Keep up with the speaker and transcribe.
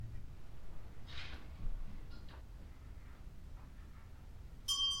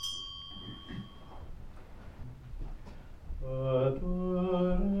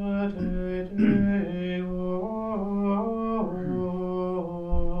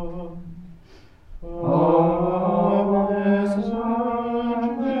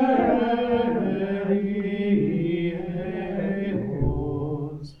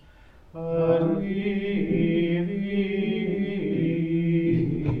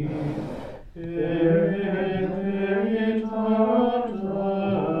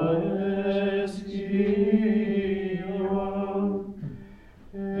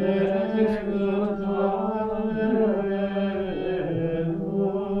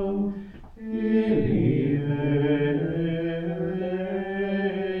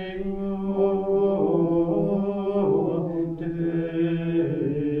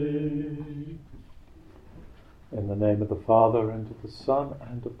Father, and of the Son,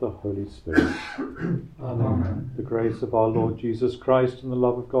 and of the Holy Spirit. Amen. The grace of our Lord Jesus Christ, and the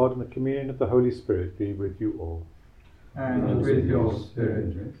love of God, and the communion of the Holy Spirit be with you all. And with your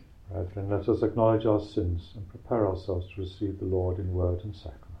spirit. Brethren, let us acknowledge our sins and prepare ourselves to receive the Lord in word and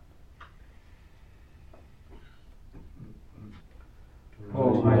sacrament.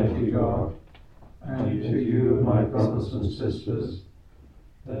 Almighty God, and to you, my brothers and sisters,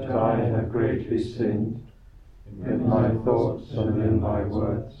 that I have greatly sinned in my thoughts and in my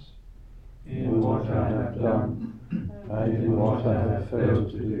words, in what I have done and in what I have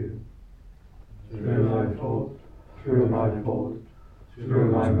failed to do, through my fault, through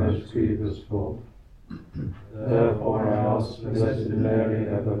my most grievous fault. Therefore I ask Blessed Mary,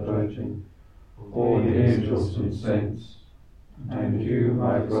 ever Virgin, all the angels and saints, and you,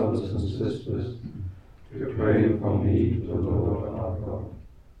 my brothers and sisters, to pray for me to the Lord our God.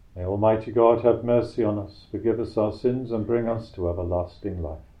 May Almighty God have mercy on us, forgive us our sins, and bring us to everlasting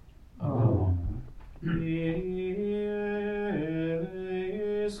life. Amen.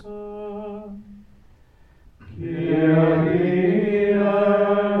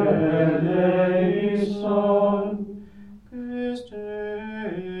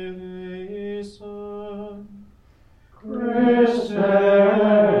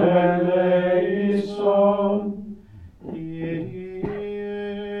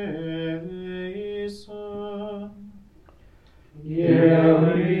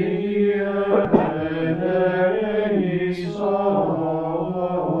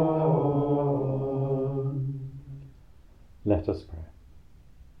 Let us pray.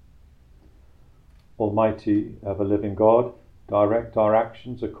 Almighty, ever-living God, direct our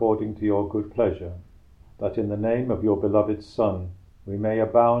actions according to your good pleasure, that in the name of your beloved Son we may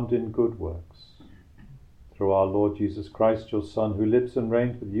abound in good works. Through our Lord Jesus Christ, your Son, who lives and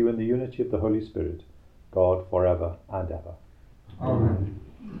reigns with you in the unity of the Holy Spirit, God, forever and ever. Amen.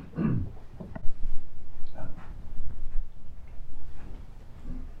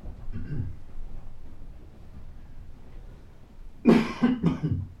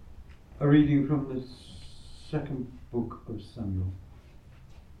 A reading from the second book of Samuel.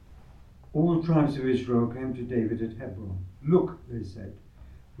 All the tribes of Israel came to David at Hebron. Look, they said,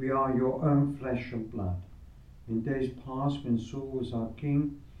 we are your own flesh and blood. In days past, when Saul was our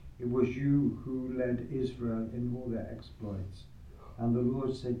king, it was you who led Israel in all their exploits. And the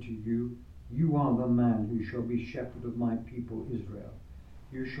Lord said to you, you are the man who shall be shepherd of my people Israel.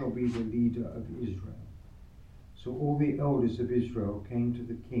 You shall be the leader of Israel. So all the elders of Israel came to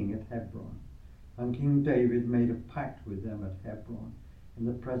the king at Hebron, and King David made a pact with them at Hebron in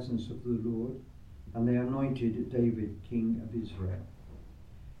the presence of the Lord, and they anointed David king of Israel.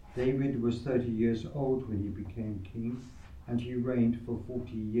 David was 30 years old when he became king, and he reigned for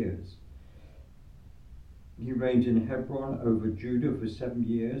 40 years. He reigned in Hebron over Judah for 7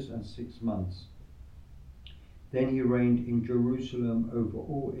 years and 6 months. Then he reigned in Jerusalem over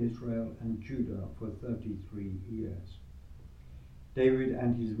all Israel and Judah for 33 years. David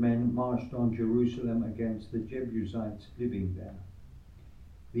and his men marched on Jerusalem against the Jebusites living there.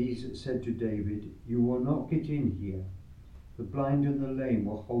 These said to David, you will not get in here. The blind and the lame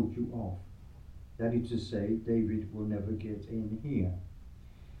will hold you off. That is to say, David will never get in here.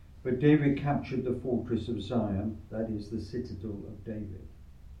 But David captured the fortress of Zion, that is the citadel of David.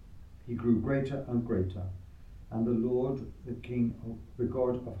 He grew greater and greater, and the Lord, the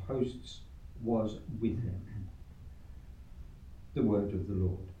God of hosts, was with him. The word of the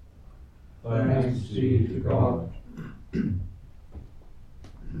Lord. Thanks be to God.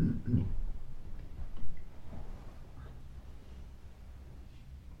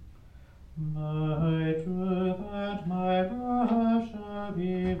 My truth and my love shall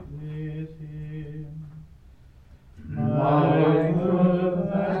be with him. My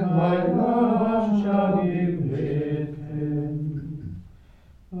truth and my love shall be with him.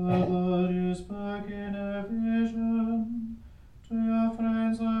 The Lord you spoke in a vision, to your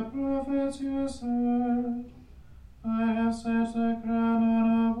friends the prophets you said, I have set a crown on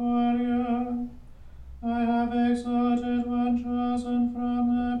a warrior, I have exalted one chosen from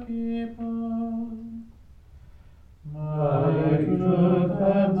the people. My truth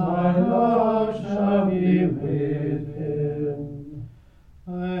and my love shall be with him. I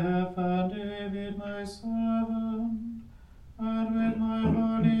have found David my servant, and with my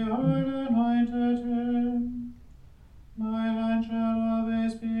holy oil anointed him. My hand shall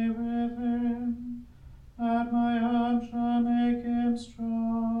always be with him, and my arm shall make him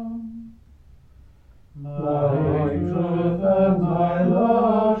strong. My truth and my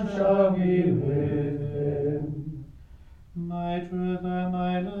love shall be with him. My truth and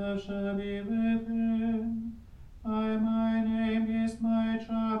my love shall be with him. I am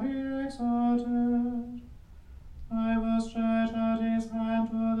be exalted. I will stretch out his hand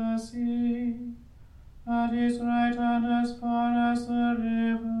to the sea, at his right hand as far as the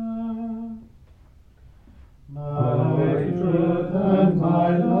river. My truth and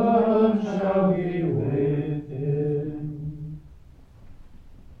my love shall be with him.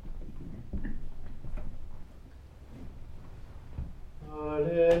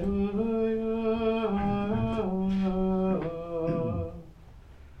 Alleluia.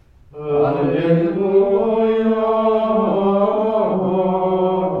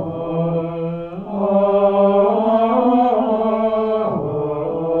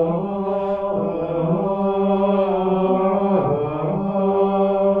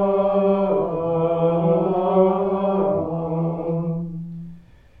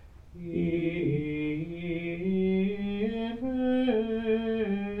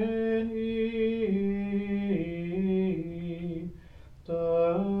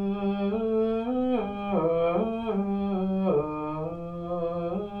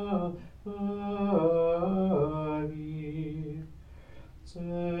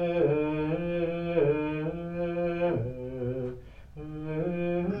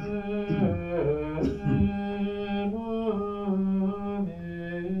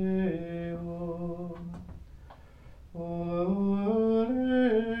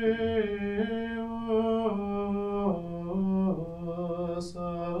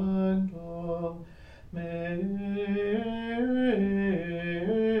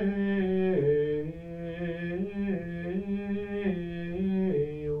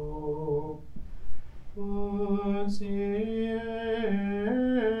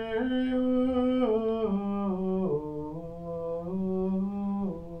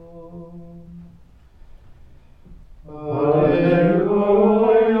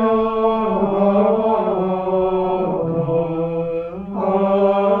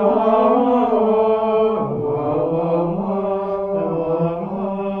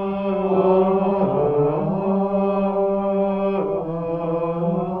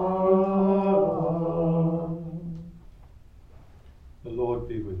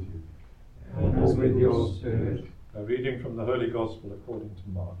 Gospel according to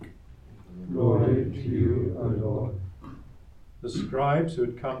Mark. Glory to you, O Lord. The scribes who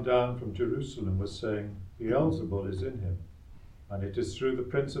had come down from Jerusalem were saying, Beelzebul is in him, and it is through the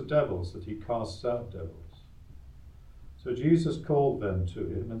prince of devils that he casts out devils. So Jesus called them to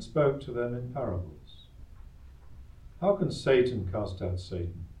him and spoke to them in parables. How can Satan cast out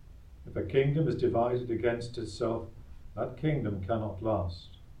Satan? If a kingdom is divided against itself, that kingdom cannot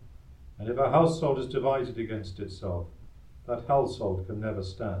last. And if a household is divided against itself, that household can never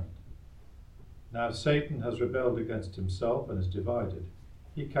stand. Now if Satan has rebelled against himself and is divided,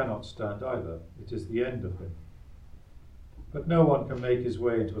 he cannot stand either. It is the end of him. But no one can make his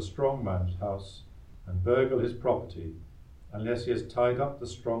way into a strong man's house and burgle his property unless he has tied up the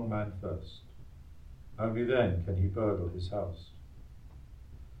strong man first. Only then can he burgle his house.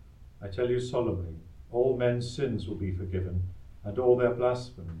 I tell you solemnly, all men's sins will be forgiven and all their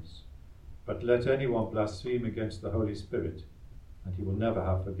blasphemies. But let anyone blaspheme against the Holy Spirit, and he will never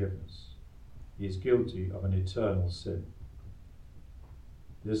have forgiveness. He is guilty of an eternal sin.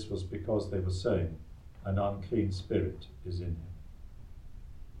 This was because they were saying, an unclean spirit is in him.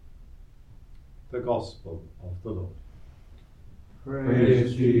 The Gospel of the Lord.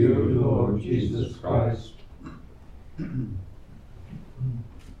 Praise to you, Lord Jesus Christ.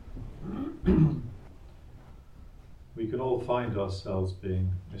 We can all find ourselves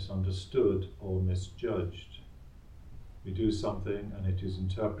being misunderstood or misjudged. We do something and it is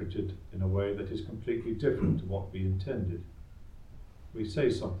interpreted in a way that is completely different to what we intended. We say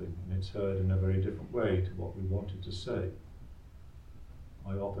something and it's heard in a very different way to what we wanted to say.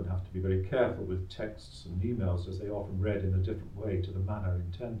 I often have to be very careful with texts and emails as they are often read in a different way to the manner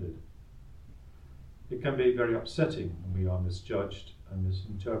intended. It can be very upsetting when we are misjudged and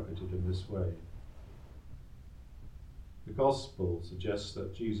misinterpreted in this way. The Gospel suggests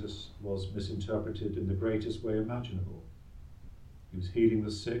that Jesus was misinterpreted in the greatest way imaginable. He was healing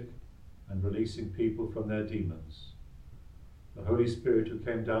the sick and releasing people from their demons. The Holy Spirit who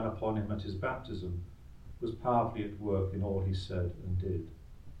came down upon him at his baptism was powerfully at work in all he said and did.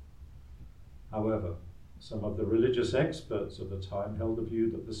 However, some of the religious experts of the time held the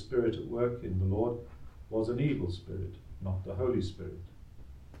view that the Spirit at work in the Lord was an evil spirit, not the Holy Spirit.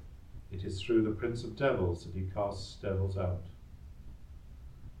 It is through the prince of devils that he casts devils out.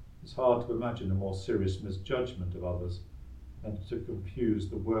 It's hard to imagine a more serious misjudgment of others than to confuse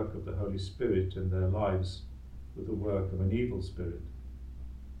the work of the Holy Spirit in their lives with the work of an evil spirit.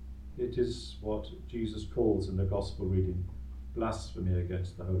 It is what Jesus calls in the Gospel reading blasphemy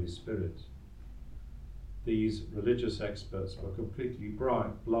against the Holy Spirit. These religious experts were completely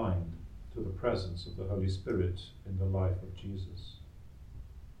blind to the presence of the Holy Spirit in the life of Jesus.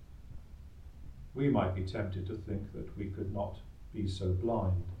 We might be tempted to think that we could not be so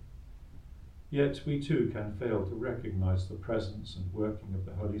blind. Yet we too can fail to recognize the presence and working of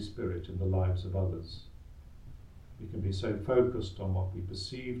the Holy Spirit in the lives of others. We can be so focused on what we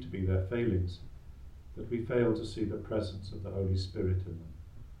perceive to be their failings that we fail to see the presence of the Holy Spirit in them.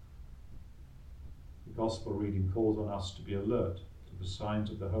 The Gospel reading calls on us to be alert to the signs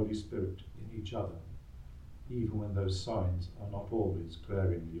of the Holy Spirit in each other, even when those signs are not always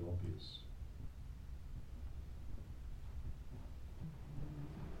glaringly obvious.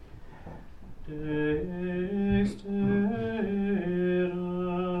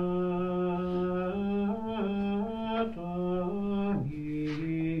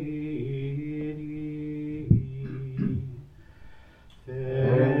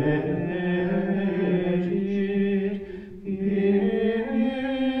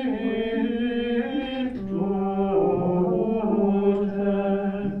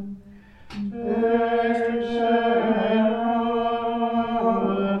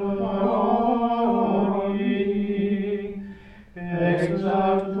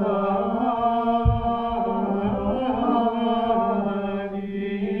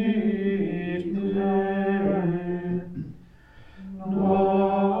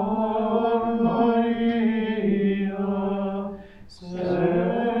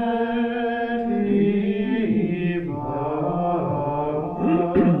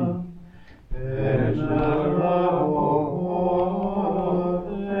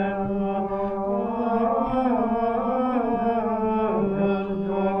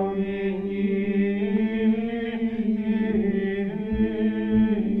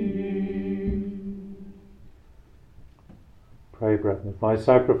 Pray, brethren, that my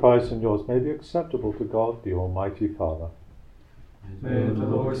sacrifice and yours may be acceptable to God, the Almighty Father. May the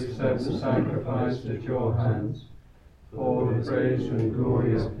Lord accept the sacrifice at your hands, for the praise and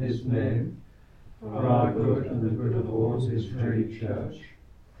glory of his name, for our good and the good of all his holy church.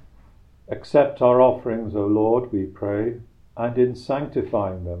 Accept our offerings, O Lord, we pray, and in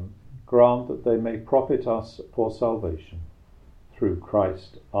sanctifying them, grant that they may profit us for salvation. Through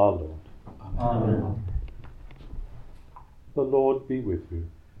Christ our Lord. Amen. The Lord be with you.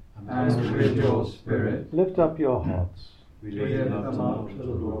 And with your spirit. Lift up your hearts. We lift them up to the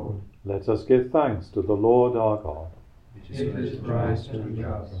Lord. Let us give thanks to the Lord our God. It is right and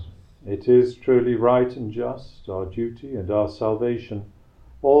just. It is truly right and just, our duty and our salvation,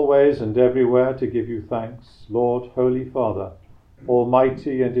 always and everywhere to give you thanks, Lord, Holy Father,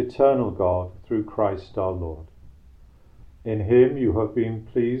 Almighty and eternal God, through Christ our Lord. In him you have been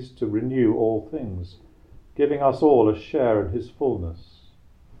pleased to renew all things, giving us all a share in his fullness.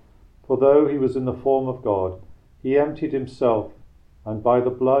 For though he was in the form of God, he emptied himself, and by the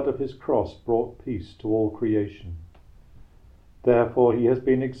blood of his cross brought peace to all creation. Therefore he has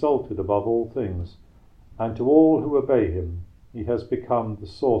been exalted above all things, and to all who obey him he has become the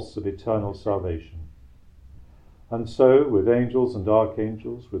source of eternal salvation. And so, with angels and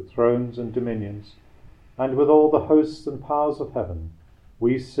archangels, with thrones and dominions, and with all the hosts and powers of heaven,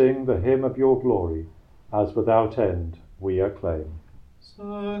 we sing the hymn of your glory, as without end we acclaim.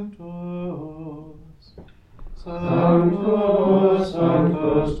 Sanctus, Sanctus,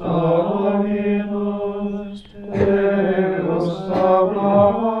 Sanctus Dominus, Deus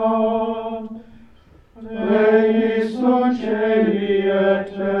Sabaoth, Regis Celi et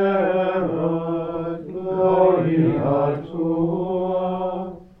terra, gloria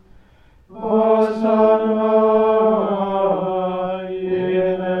tua, Hosanna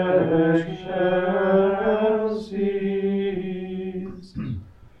in excelsis,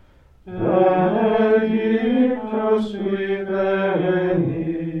 benedictus qui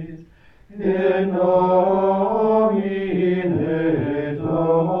venit, in nomine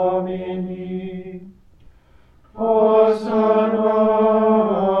Domini, Hosanna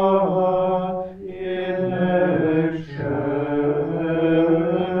in excelsis.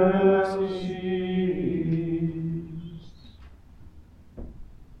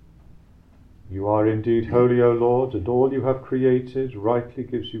 You are indeed holy, O Lord, and all you have created rightly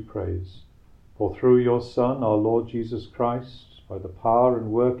gives you praise. For through your Son, our Lord Jesus Christ, by the power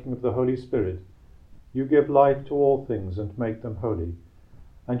and working of the Holy Spirit, you give life to all things and make them holy,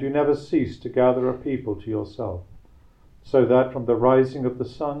 and you never cease to gather a people to yourself, so that from the rising of the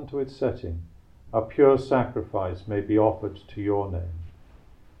sun to its setting, a pure sacrifice may be offered to your name.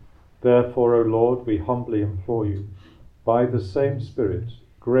 Therefore, O Lord, we humbly implore you, by the same Spirit,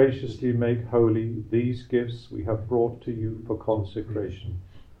 graciously make holy these gifts we have brought to you for consecration,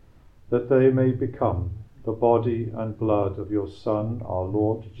 that they may become the body and blood of your Son, our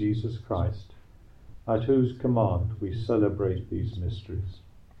Lord Jesus Christ, at whose command we celebrate these mysteries.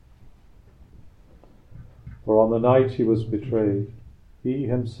 For on the night he was betrayed, he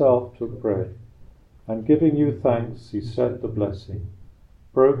himself took bread, and giving you thanks, he said the blessing,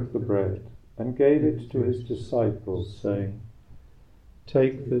 broke the bread, and gave it to his disciples, saying,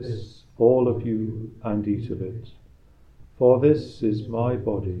 "Take this, all of you, and eat of it, for this is my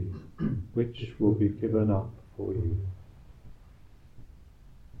body, which will be given up for you."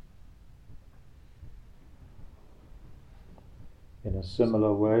 In a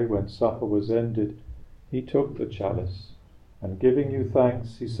similar way, when supper was ended, he took the chalice, and giving you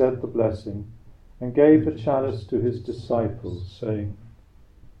thanks, he said the blessing, and gave the chalice to his disciples, saying,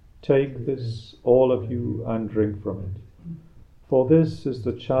 "Take this, all of you, and drink from it. For this is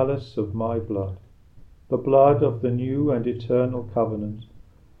the chalice of my blood, the blood of the new and eternal covenant,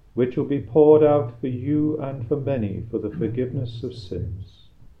 which will be poured out for you and for many for the forgiveness of sins.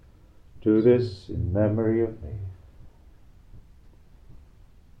 Do this in memory of me."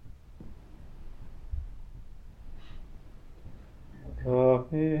 The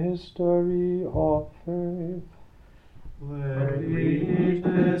mystery of faith. When we eat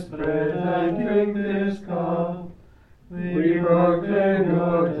this bread and drink this cup, we proclaim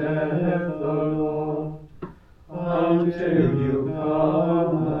your death, O Lord, until you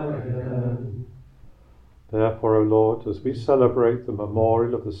come again. Therefore, O Lord, as we celebrate the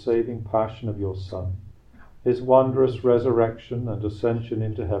memorial of the saving passion of your Son, his wondrous resurrection and ascension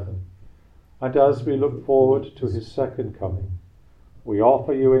into heaven, and as we look forward to his second coming, we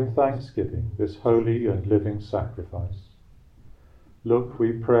offer you in thanksgiving this holy and living sacrifice. Look,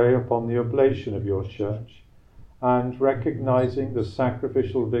 we pray, upon the oblation of your church, and recognizing the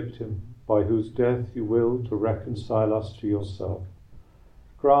sacrificial victim by whose death you will to reconcile us to yourself,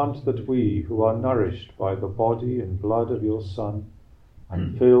 grant that we, who are nourished by the body and blood of your Son,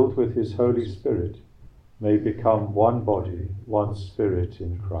 and filled with his Holy Spirit, may become one body, one spirit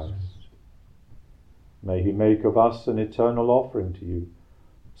in Christ. May he make of us an eternal offering to you,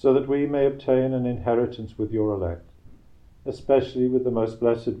 so that we may obtain an inheritance with your elect, especially with the most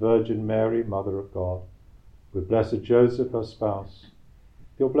blessed Virgin Mary, Mother of God, with blessed Joseph, her spouse,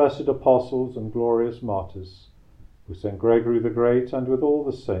 your blessed apostles and glorious martyrs, with St. Gregory the Great, and with all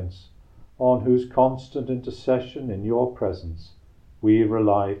the saints, on whose constant intercession in your presence we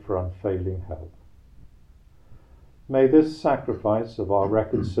rely for unfailing help. May this sacrifice of our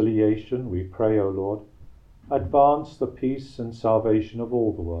reconciliation, we pray, O Lord, advance the peace and salvation of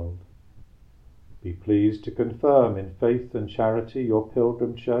all the world. Be pleased to confirm in faith and charity your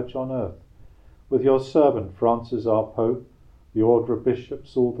pilgrim church on earth, with your servant Francis our Pope, the order of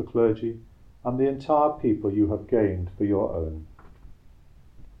bishops, all the clergy, and the entire people you have gained for your own.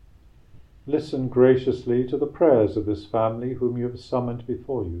 Listen graciously to the prayers of this family whom you have summoned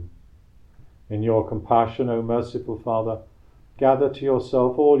before you. In your compassion, O merciful Father, gather to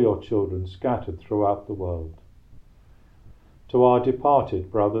yourself all your children scattered throughout the world. To our departed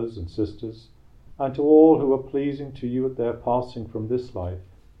brothers and sisters, and to all who are pleasing to you at their passing from this life,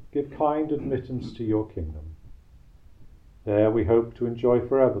 give kind admittance to your kingdom. There we hope to enjoy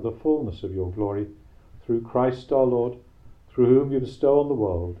forever the fullness of your glory, through Christ our Lord, through whom you bestow on the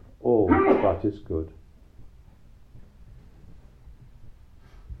world all that is good.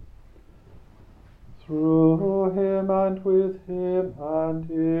 Through him and with him and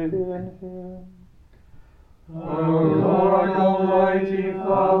in him. O Lord, Almighty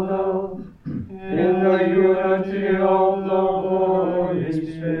Father, in the unity of the Holy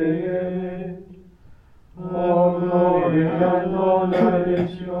Spirit, all glory and honor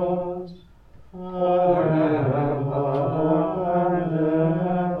is yours forever and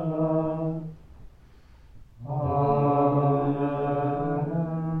ever. Amen.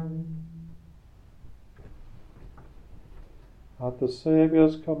 At the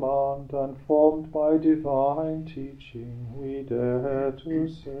Saviour's command and formed by divine teaching, we dare to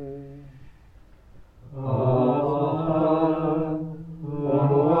say, Our Father, who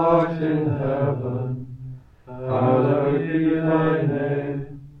art in heaven, hallowed be thy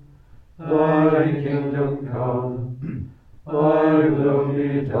name. Thy kingdom come, thy will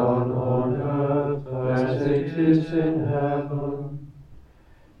be done on earth as it is in heaven.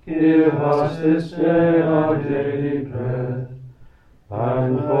 Give us this day our daily bread,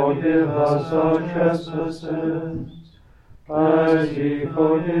 and forgive us our trespasses, as we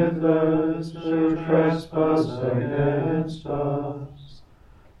forgive those who trespass against us.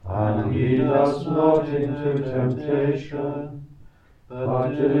 And lead us not into temptation, but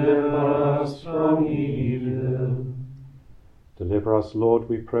deliver us from evil. Deliver us, Lord,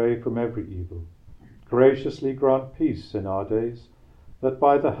 we pray, from every evil. Graciously grant peace in our days, that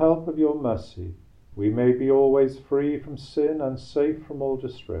by the help of your mercy we may be always free from sin and safe from all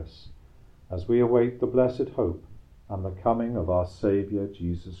distress, as we await the blessed hope and the coming of our Saviour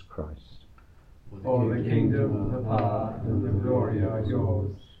Jesus Christ. For the kingdom, the power, and the glory are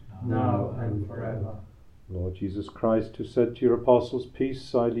yours, now and forever. Lord Jesus Christ, who said to your apostles,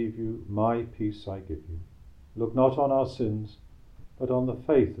 "Peace I leave you, my peace I give you," look not on our sins, but on the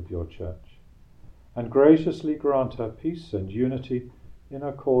faith of your church, and graciously grant her peace and unity in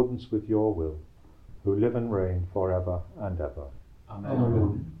accordance with your will, who live and reign forever and ever.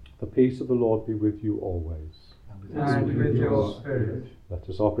 Amen. The peace of the Lord be with you always. And with your spirit. Let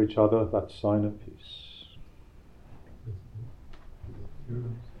us offer each other that sign of peace.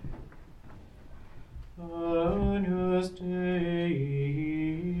 Agnus Dei,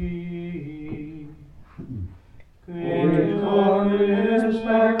 Gregoris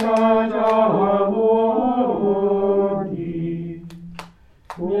peccata mundi,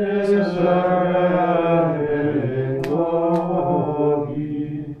 miserere nobis.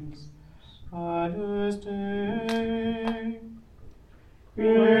 Agnus Dei,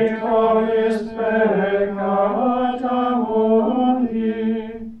 Gregoris peccata mundi,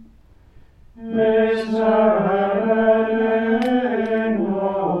 miserere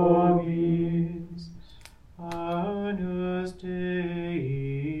nobis. Agnus Dei,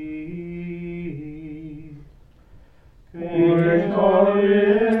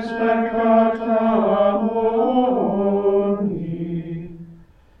 Gregoris peccata mundi,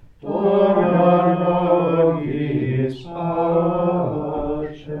 ora nobis pacem.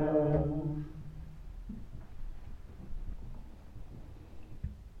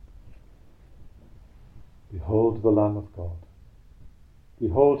 Behold the Lamb of God.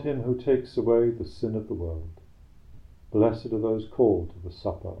 Behold him who takes away the sin of the world. Blessed are those called to the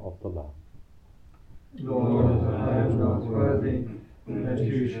supper of the Lamb. Lord, I am not worthy that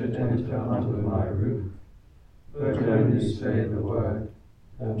you should enter under my roof, but only say the word,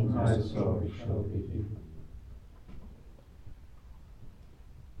 and my soul shall be healed.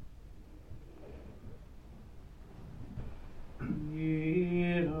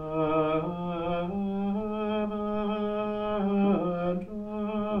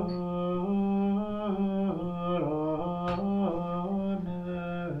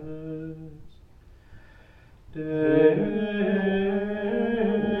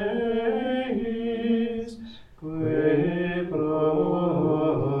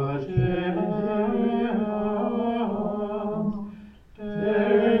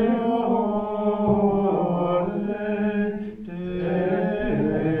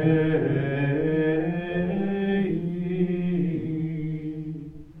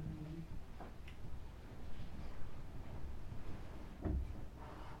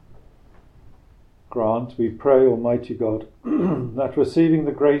 Grant, we pray, Almighty God, that receiving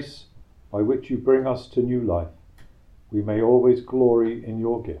the grace by which you bring us to new life, we may always glory in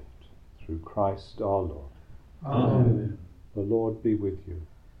your gift, through Christ our Lord. Amen. The Lord be with you.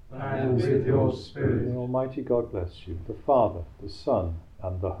 And with your spirit. May Almighty God bless you, the Father, the Son,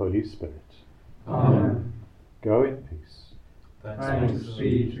 and the Holy Spirit. Amen. Go in peace. Thanks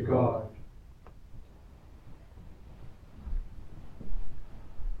be to God.